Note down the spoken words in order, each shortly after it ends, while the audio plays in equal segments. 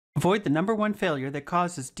Avoid the number one failure that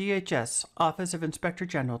causes DHS, Office of Inspector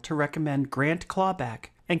General, to recommend grant clawback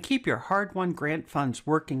and keep your hard-won grant funds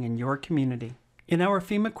working in your community. In our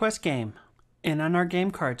FEMA Quest game, and on our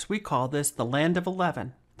game cards, we call this the Land of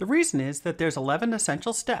 11. The reason is that there's 11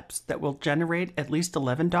 essential steps that will generate at least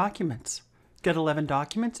 11 documents. Get 11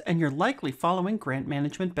 documents and you're likely following grant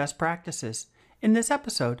management best practices. In this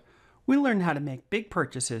episode, we learn how to make big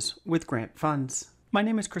purchases with grant funds. My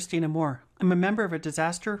name is Christina Moore. I'm a member of a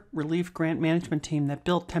disaster relief grant management team that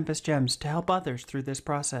built Tempest Gems to help others through this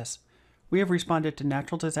process. We have responded to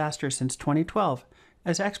natural disasters since 2012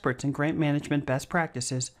 as experts in grant management best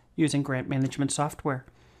practices using grant management software.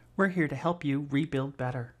 We're here to help you rebuild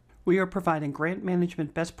better. We are providing grant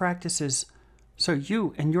management best practices so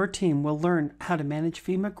you and your team will learn how to manage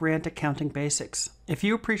FEMA grant accounting basics. If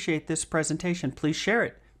you appreciate this presentation, please share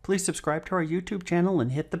it. Please subscribe to our YouTube channel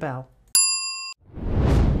and hit the bell.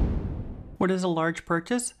 What is a large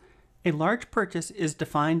purchase? A large purchase is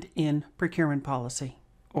defined in procurement policy,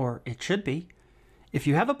 or it should be. If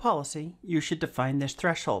you have a policy, you should define this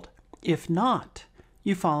threshold. If not,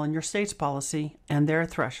 you fall in your state's policy and their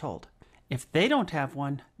threshold. If they don't have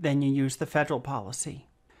one, then you use the federal policy.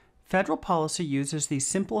 Federal policy uses the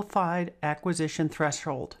simplified acquisition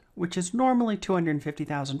threshold, which is normally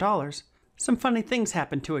 $250,000. Some funny things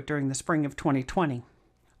happened to it during the spring of 2020.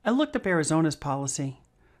 I looked up Arizona's policy.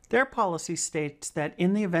 Their policy states that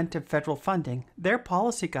in the event of federal funding, their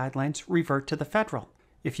policy guidelines revert to the federal.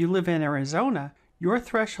 If you live in Arizona, your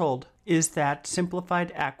threshold is that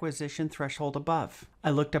simplified acquisition threshold above. I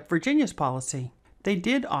looked up Virginia's policy. They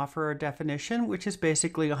did offer a definition, which is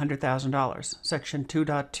basically $100,000. Section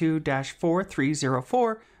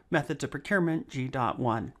 2.2-4304, Methods of Procurement,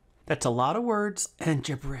 G.1. That's a lot of words and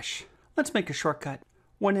gibberish. Let's make a shortcut.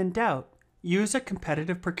 When in doubt, use a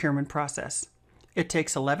competitive procurement process. It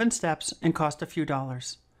takes 11 steps and costs a few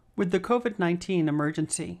dollars. With the COVID-19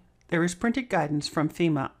 emergency, there is printed guidance from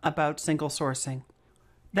FEMA about single sourcing.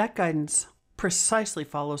 That guidance precisely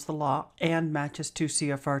follows the law and matches 2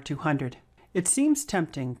 CFR 200. It seems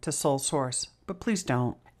tempting to sole source, but please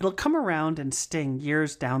don't. It'll come around and sting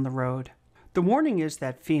years down the road. The warning is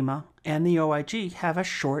that FEMA and the OIG have a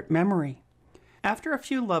short memory. After a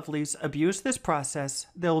few lovelies abuse this process,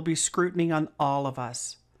 there will be scrutiny on all of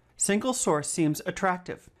us. Single source seems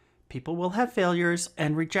attractive. People will have failures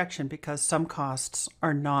and rejection because some costs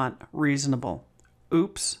are not reasonable.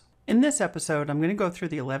 Oops. In this episode, I'm going to go through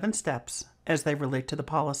the 11 steps as they relate to the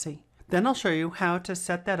policy. Then I'll show you how to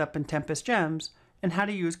set that up in Tempest Gems and how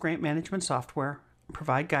to use grant management software,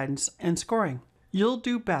 provide guidance, and scoring. You'll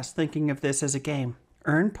do best thinking of this as a game.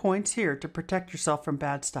 Earn points here to protect yourself from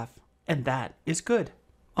bad stuff. And that is good.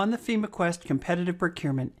 On the FEMA Quest Competitive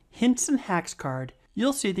Procurement Hints and Hacks card,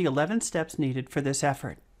 you'll see the 11 steps needed for this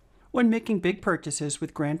effort. When making big purchases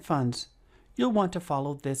with grant funds, you'll want to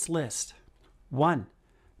follow this list. 1.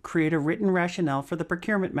 Create a written rationale for the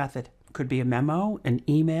procurement method. Could be a memo, an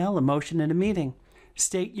email, a motion in a meeting.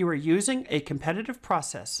 State you are using a competitive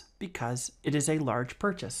process because it is a large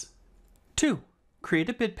purchase. 2. Create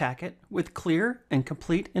a bid packet with clear and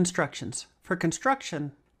complete instructions. For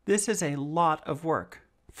construction, this is a lot of work.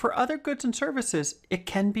 For other goods and services, it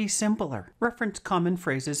can be simpler. Reference common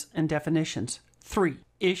phrases and definitions. 3.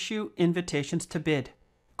 Issue invitations to bid.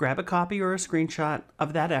 Grab a copy or a screenshot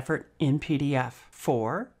of that effort in PDF.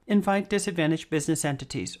 4. Invite disadvantaged business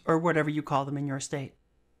entities, or whatever you call them in your state.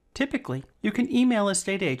 Typically, you can email a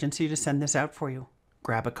state agency to send this out for you.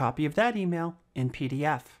 Grab a copy of that email in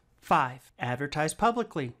PDF. 5. Advertise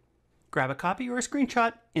publicly. Grab a copy or a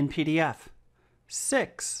screenshot in PDF.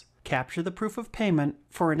 6. Capture the proof of payment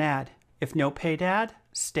for an ad. If no paid ad,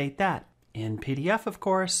 state that. In PDF, of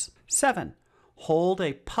course. 7. Hold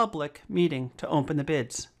a public meeting to open the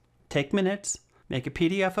bids. Take minutes, make a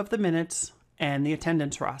PDF of the minutes and the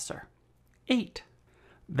attendance roster. 8.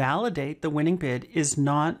 Validate the winning bid is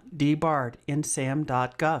not debarred in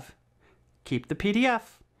sam.gov. Keep the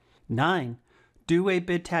PDF. 9. Do a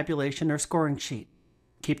bid tabulation or scoring sheet.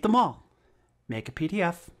 Keep them all. Make a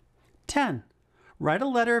PDF. 10. Write a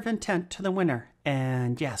letter of intent to the winner,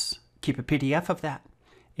 and yes, keep a PDF of that.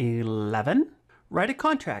 11. Write a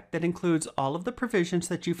contract that includes all of the provisions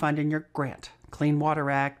that you find in your grant. Clean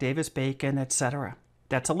Water Act, Davis-Bacon, etc.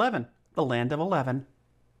 That's 11, the Land of 11.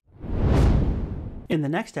 In the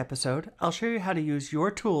next episode, I'll show you how to use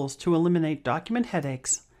your tools to eliminate document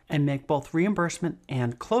headaches and make both reimbursement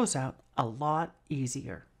and closeout a lot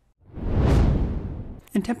easier.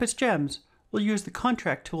 In Tempest Gems, we'll use the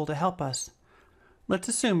contract tool to help us. Let's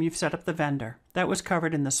assume you've set up the vendor. That was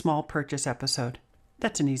covered in the small purchase episode.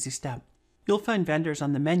 That's an easy step. You'll find vendors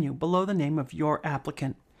on the menu below the name of your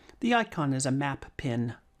applicant. The icon is a map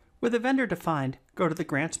pin. With a vendor defined, go to the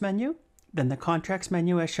Grants menu, then the Contracts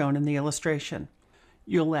menu as shown in the illustration.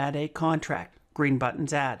 You'll add a contract. Green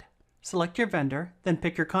buttons Add. Select your vendor, then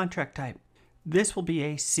pick your contract type. This will be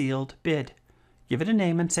a sealed bid. Give it a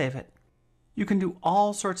name and save it. You can do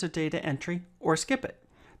all sorts of data entry or skip it.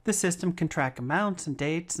 The system can track amounts and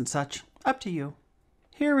dates and such, up to you.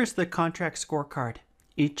 Here is the contract scorecard.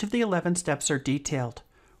 Each of the 11 steps are detailed.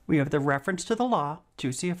 We have the reference to the law, 2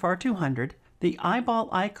 CFR 200. The eyeball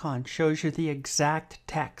icon shows you the exact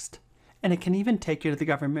text, and it can even take you to the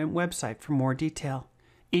government website for more detail.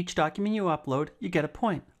 Each document you upload, you get a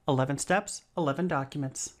point. 11 steps, 11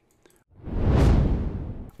 documents.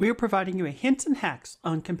 We are providing you a hints and hacks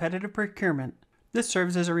on competitive procurement. This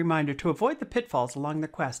serves as a reminder to avoid the pitfalls along the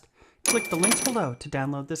quest. Click the links below to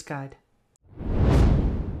download this guide.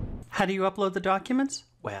 How do you upload the documents?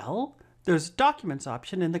 Well, there's a Documents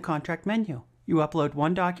option in the Contract menu. You upload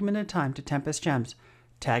one document at a time to Tempest Gems.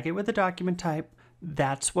 Tag it with a document type.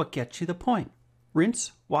 That's what gets you the point.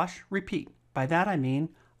 Rinse, wash, repeat. By that I mean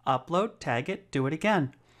upload, tag it, do it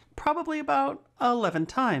again. Probably about 11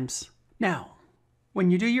 times. Now,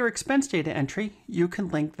 when you do your expense data entry, you can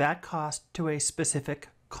link that cost to a specific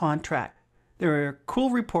contract. There are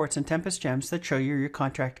cool reports in Tempest Gems that show you your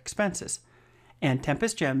contract expenses. And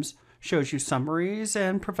Tempest Gems shows you summaries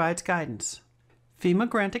and provides guidance. FEMA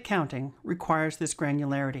grant accounting requires this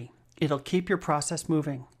granularity. It'll keep your process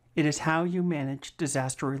moving. It is how you manage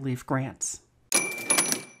disaster relief grants.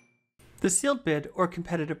 The sealed bid or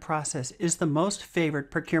competitive process is the most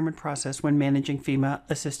favored procurement process when managing FEMA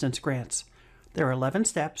assistance grants. There are 11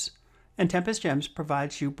 steps, and Tempest Gems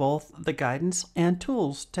provides you both the guidance and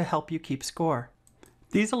tools to help you keep score.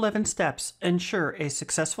 These 11 steps ensure a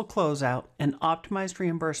successful closeout and optimized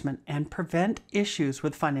reimbursement and prevent issues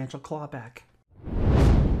with financial clawback.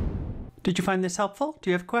 Did you find this helpful?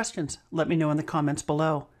 Do you have questions? Let me know in the comments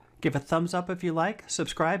below. Give a thumbs up if you like,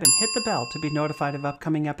 subscribe, and hit the bell to be notified of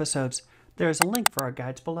upcoming episodes. There is a link for our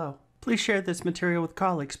guides below. Please share this material with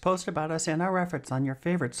colleagues, post about us and our efforts on your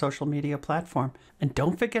favorite social media platform, and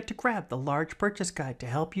don't forget to grab the large purchase guide to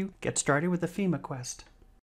help you get started with the FEMA quest.